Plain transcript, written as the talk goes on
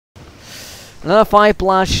Another 5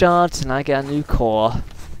 blast shards and I get a new core.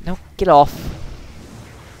 No, get off.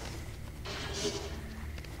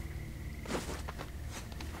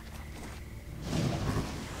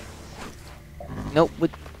 Nope,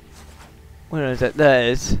 where is it? There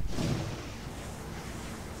it is.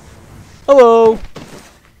 Hello!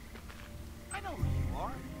 I know who you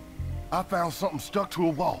are. I found something stuck to a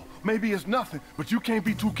wall. Maybe it's nothing, but you can't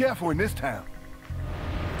be too careful in this town.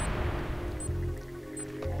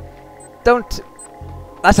 Don't...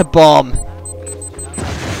 That's a bomb. I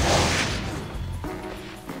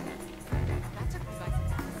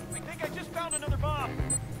think I just found another bomb.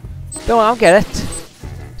 Don't worry, I'll get it.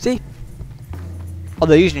 See? Oh,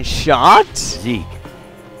 they're using shards? Zeke.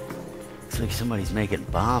 Looks like somebody's making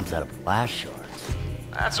bombs out of blast shards.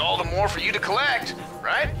 That's all the more for you to collect,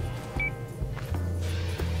 right?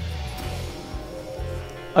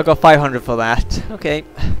 I got 500 for that. Okay.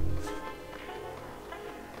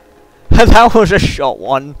 That was a shot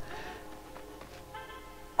one.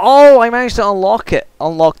 Oh, I managed to unlock it.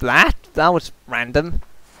 Unlock that? That was random.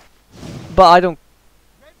 But I don't...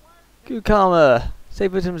 Good karma.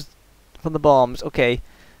 Save victims from the bombs. Okay.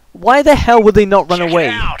 Why the hell would they not run away?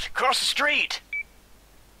 Check it out, across the street.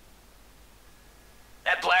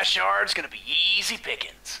 That blast shard's gonna be easy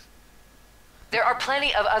pickings. There are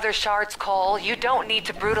plenty of other shards, Cole. You don't need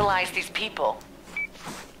to brutalize these people.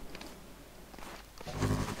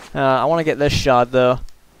 I want to get this shard though.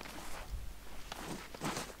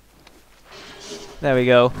 There we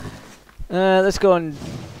go. Let's go and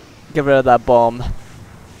get rid of that bomb.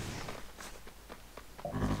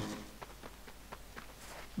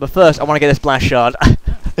 But first, I want to get this blast shard.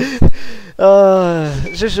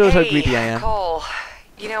 It just shows how greedy I am. Cole,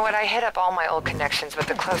 you know what? I hit up all my old connections, but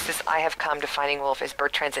the closest I have come to finding Wolf is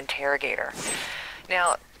Bertrand's interrogator.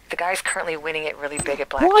 Now, the guy's currently winning it really big at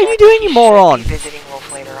blackjack. What are you doing, you moron? He should be visiting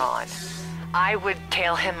Wolf later on. I would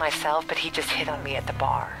tail him myself, but he just hit on me at the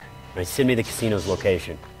bar. Right, send me the casino's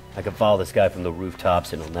location. I can follow this guy from the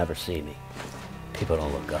rooftops and he'll never see me. People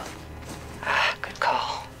don't look up. Ah, good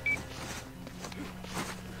call.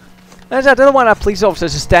 I don't know why that police officer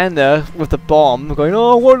to stand there with the bomb going,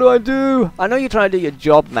 oh, what do I do? I know you're trying to do your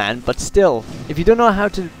job, man, but still, if you don't know how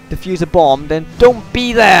to defuse a bomb, then don't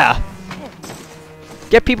be there!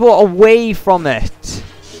 Get people away from it!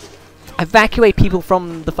 Evacuate people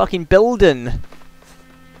from the fucking building!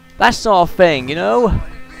 That sort of thing, you know?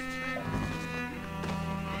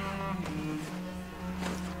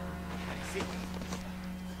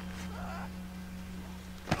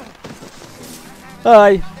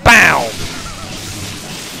 Hi! Bow!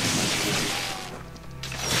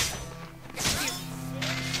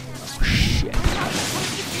 Shit.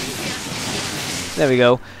 There we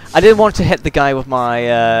go. I didn't want to hit the guy with my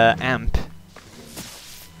amp.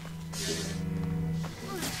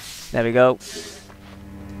 There we go.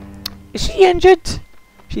 Is she injured?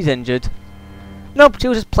 She's injured. Nope, she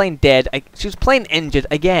was just plain dead. She was plain injured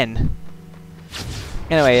again.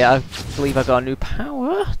 Anyway, I believe I got a new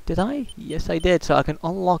power. Did I? Yes, I did. So I can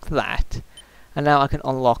unlock that. And now I can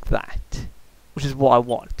unlock that. Which is what I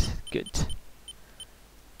want. Good.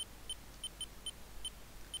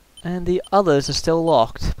 And the others are still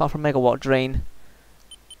locked, apart from Megawatt Drain.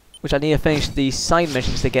 Which I need to finish the side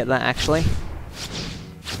missions to get that, actually.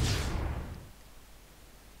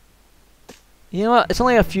 You know what? It's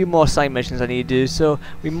only a few more side missions I need to do, so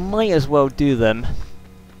we might as well do them.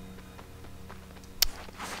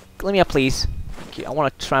 Let me up, please. Okay, I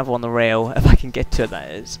want to travel on the rail, if I can get to it,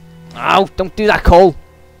 that is. Ow! Don't do that, Cole!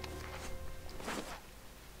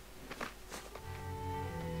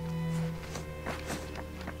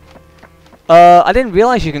 I didn't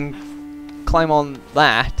realize you can climb on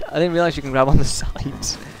that. I didn't realize you can grab on the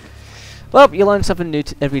sides. Well, you learn something new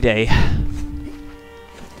every day.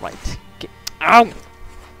 Right. Ow!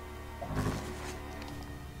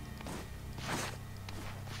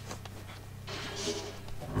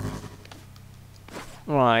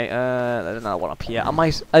 Right, there's another one up here. I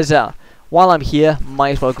might, while I'm here, might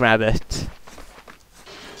as well grab it.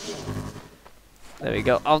 There we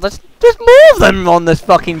go. Oh, there's more of them on this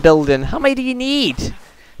fucking building. How many do you need?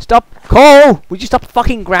 Stop, Cole! Would you stop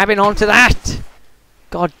fucking grabbing onto that?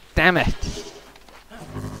 God damn it!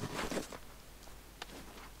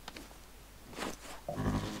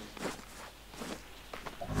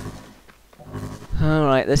 All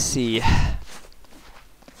right, let's see.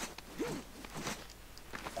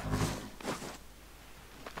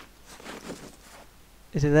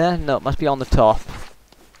 Is it there? No, it must be on the top.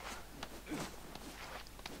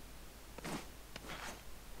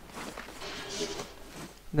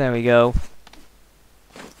 There we go.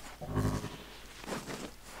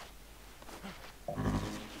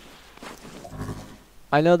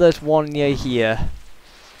 I know there's one near here.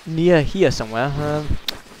 Near here somewhere.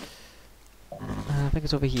 I think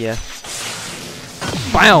it's over here.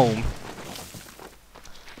 BAM!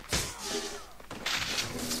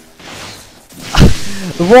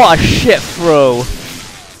 What a shit throw!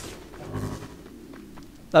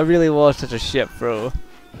 That really was such a shit throw.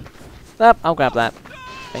 Yep, I'll grab that.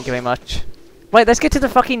 Thank you very much. Right, let's get to the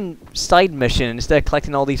fucking side mission instead of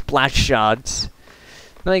collecting all these blast shards.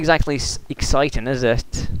 Not exactly exciting, is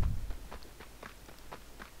it?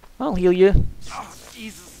 I'll heal you. Oh,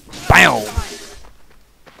 Jesus. BAM!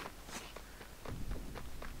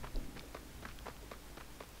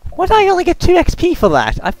 Why did I only get 2 XP for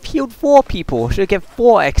that? I've healed 4 people. Should get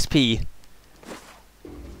 4 XP.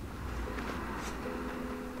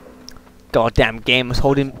 Goddamn game is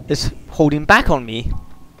holding back on me.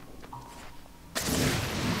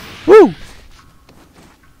 Woo!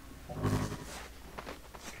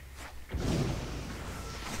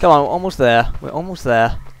 Come on, we're almost there. We're almost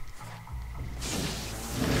there.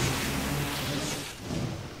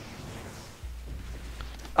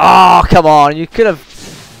 Oh, come on! You could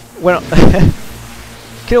have went.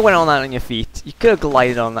 Could have went on that on your feet. You could have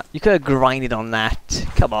glided on that. You could have grinded on that.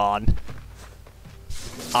 Come on.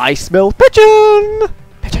 I smell pigeon.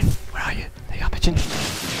 Pigeon, where are you? There you are, pigeon.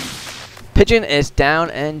 Pigeon is down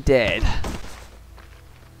and dead.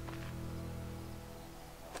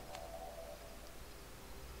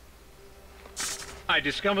 I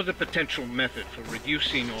discovered a potential method for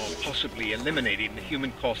reducing or possibly eliminating the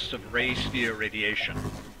human costs of ray sphere radiation.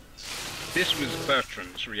 This was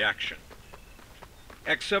Bertrand's reaction.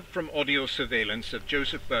 Excerpt from audio surveillance of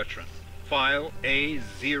Joseph Bertrand, file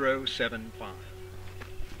A075.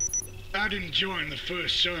 I didn't join the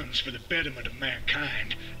First Sons for the betterment of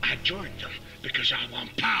mankind. I joined them because I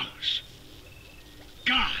want powers.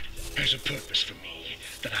 God has a purpose for me,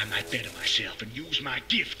 that I might better myself and use my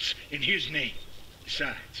gifts in His name.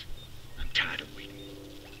 Besides, I'm tired of waiting.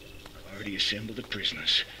 I've already assembled the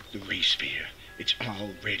prisoners, the ray sphere. It's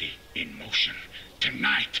already in motion.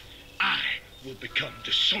 Tonight, I will become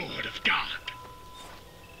the sword of God.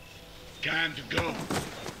 Time to go.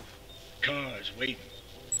 Car's waiting.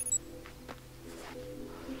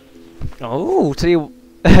 Oh, so you...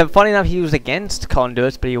 funny enough, he was against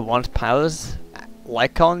conduits, but he wants powers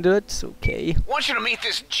like conduits? Okay. Want you to meet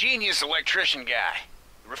this genius electrician guy.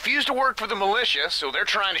 He refused to work for the militia, so they're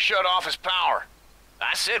trying to shut off his power.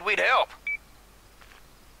 I said we'd help.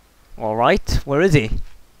 Alright, where is he?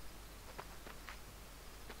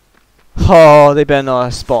 Oh, they better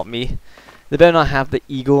not spot me. They better not have the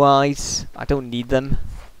eagle eyes. I don't need them.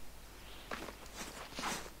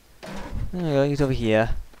 There we go, he's over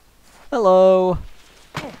here. Hello!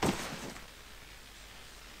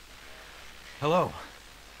 Hello.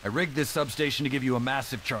 I rigged this substation to give you a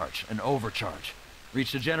massive charge, an overcharge.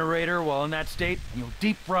 Reach the generator while in that state, and you'll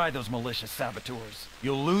deep fry those malicious saboteurs.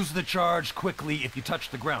 You'll lose the charge quickly if you touch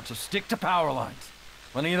the ground, so stick to power lines.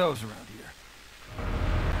 Plenty of those around here.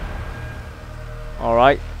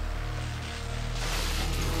 Alright.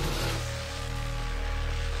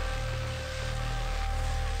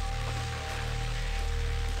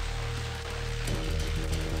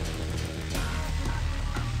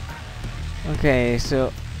 Okay,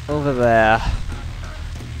 so over there.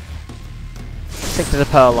 Stick to the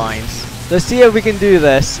power lines. Let's see if we can do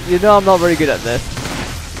this. You know I'm not very good at this.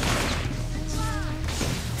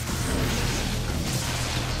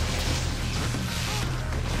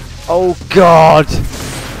 Oh god!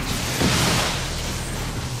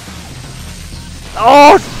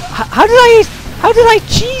 Oh! How did I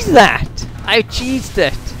cheese that? I cheesed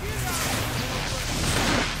it.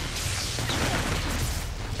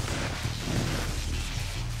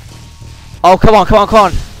 Oh, come on, come on, come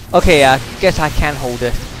on. Okay, I guess I can hold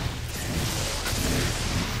it.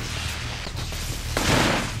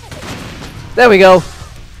 There we go.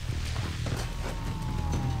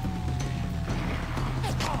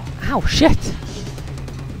 Ow, shit.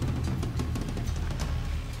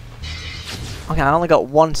 Okay, I only got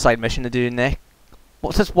one side mission to do, Nick.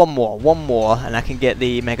 What's this? One more, and I can get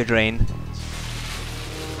the Mega Drain.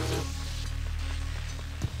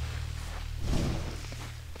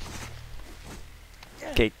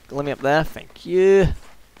 Okay, let me up there, thank you.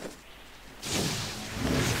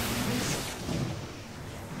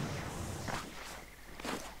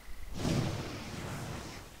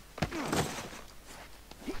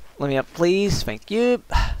 Let me up, please, thank you.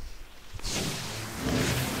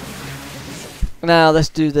 Now let's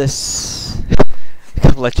do this. A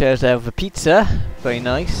couple of chairs there with a pizza, very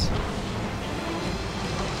nice.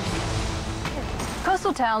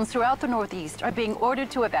 Coastal towns throughout the Northeast are being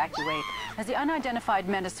ordered to evacuate as the unidentified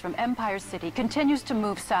menace from Empire City continues to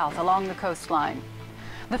move south along the coastline.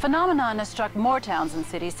 The phenomenon has struck more towns and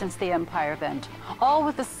cities since the Empire event, all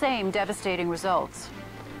with the same devastating results.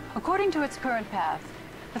 According to its current path,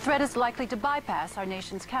 the threat is likely to bypass our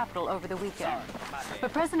nation's capital over the weekend.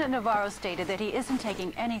 But President Navarro stated that he isn't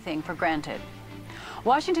taking anything for granted.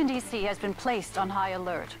 Washington, D.C. has been placed on high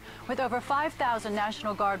alert, with over 5,000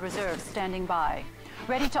 National Guard reserves standing by,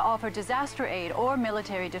 ready to offer disaster aid or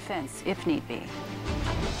military defense if need be.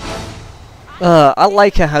 I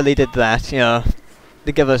like how they did that, you know.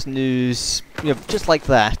 They give us news, you know, just like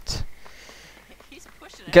that.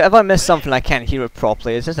 If I miss something I can't hear it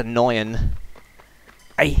properly, it's just annoying.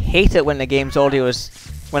 I hate it when a game's audio is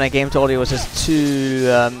just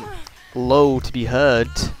too low to be heard.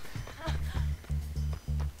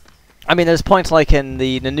 I mean, there's points like in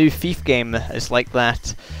the new Thief game is like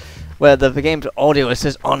that, where the game's audio is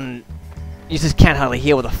just on. You just can't hardly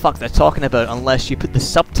hear what the fuck they're talking about unless you put the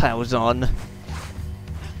subtitles on.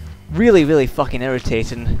 Really, really fucking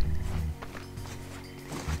irritating.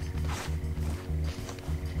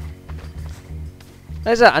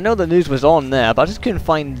 I know the news was on there, but I just couldn't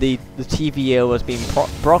find the TV it was being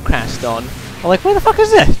broadcast on. I'm like, where the fuck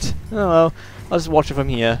is it? Oh well, I'll just watch it from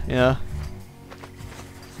here, you know.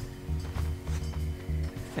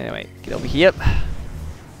 Anyway, get over here.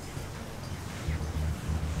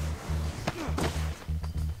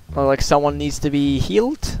 Oh, like someone needs to be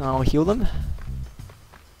healed. I'll heal them.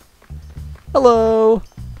 Hello!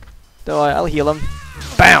 Don't worry, I'll heal him.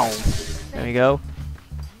 Boom! There we go.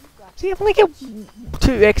 See, I only get 2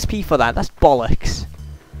 XP for that. That's bollocks.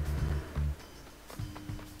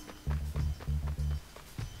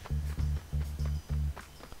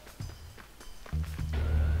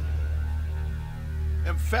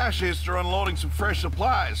 Them fascists are unloading some fresh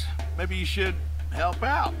supplies. Maybe you should help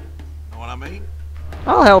out. Know what I mean?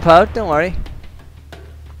 I'll help out, don't worry.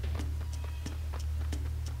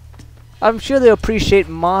 I'm sure they'll appreciate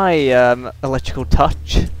my electrical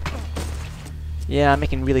touch. Yeah, I'm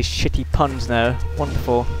making really shitty puns now.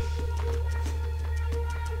 Wonderful.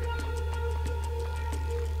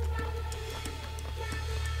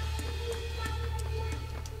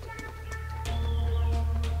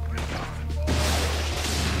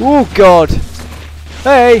 Oh god!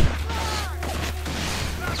 Hey!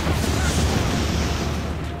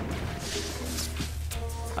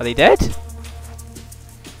 Are they dead?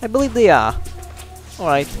 I believe they are.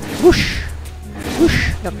 Alright. Whoosh!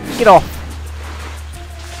 Whoosh! No, get off!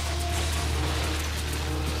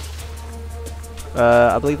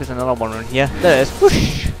 I believe there's another one around here. There it is.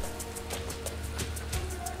 Whoosh!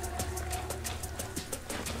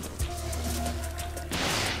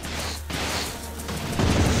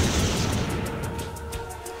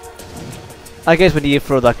 I guess we need to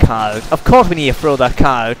throw that car out. Of course we need to throw that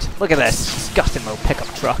car out. Look at this disgusting little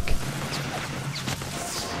pickup truck.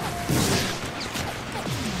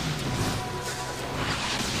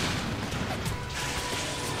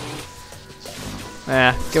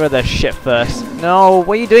 Yeah, get rid of that shit first. No,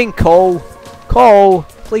 what are you doing, Cole? Cole,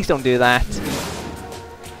 please don't do that.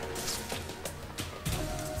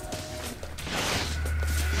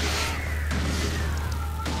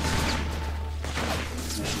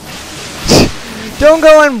 Don't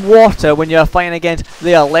go in water when you're fighting against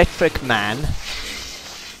the electric man.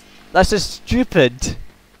 That's just stupid.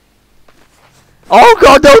 Oh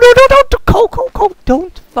god, no, Cole,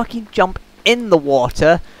 don't fucking jump in the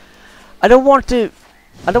water. I don't want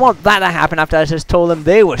that to happen after I just told them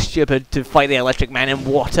they were stupid to fight the electric man in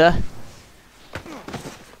water.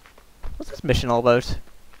 What's this mission all about?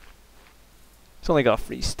 It's only got a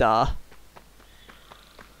 3-star.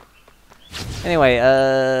 Anyway,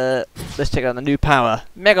 let's check out the new power.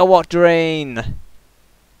 Megawatt drain!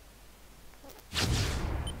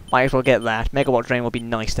 Might as well get that. Megawatt drain will be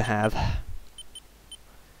nice to have.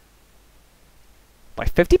 By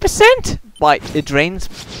 50%? It drains...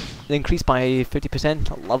 increased by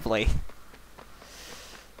 50%. Lovely.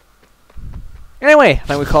 Anyway, I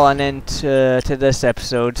think we call an end to this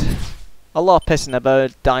episode. A lot of pissing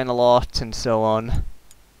about, dying a lot, and so on.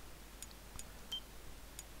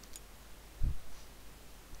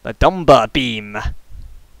 The Dumba Beam.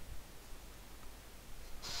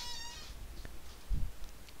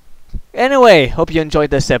 Anyway, hope you enjoyed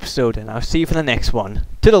this episode, and I'll see you for the next one.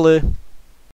 Toodaloo.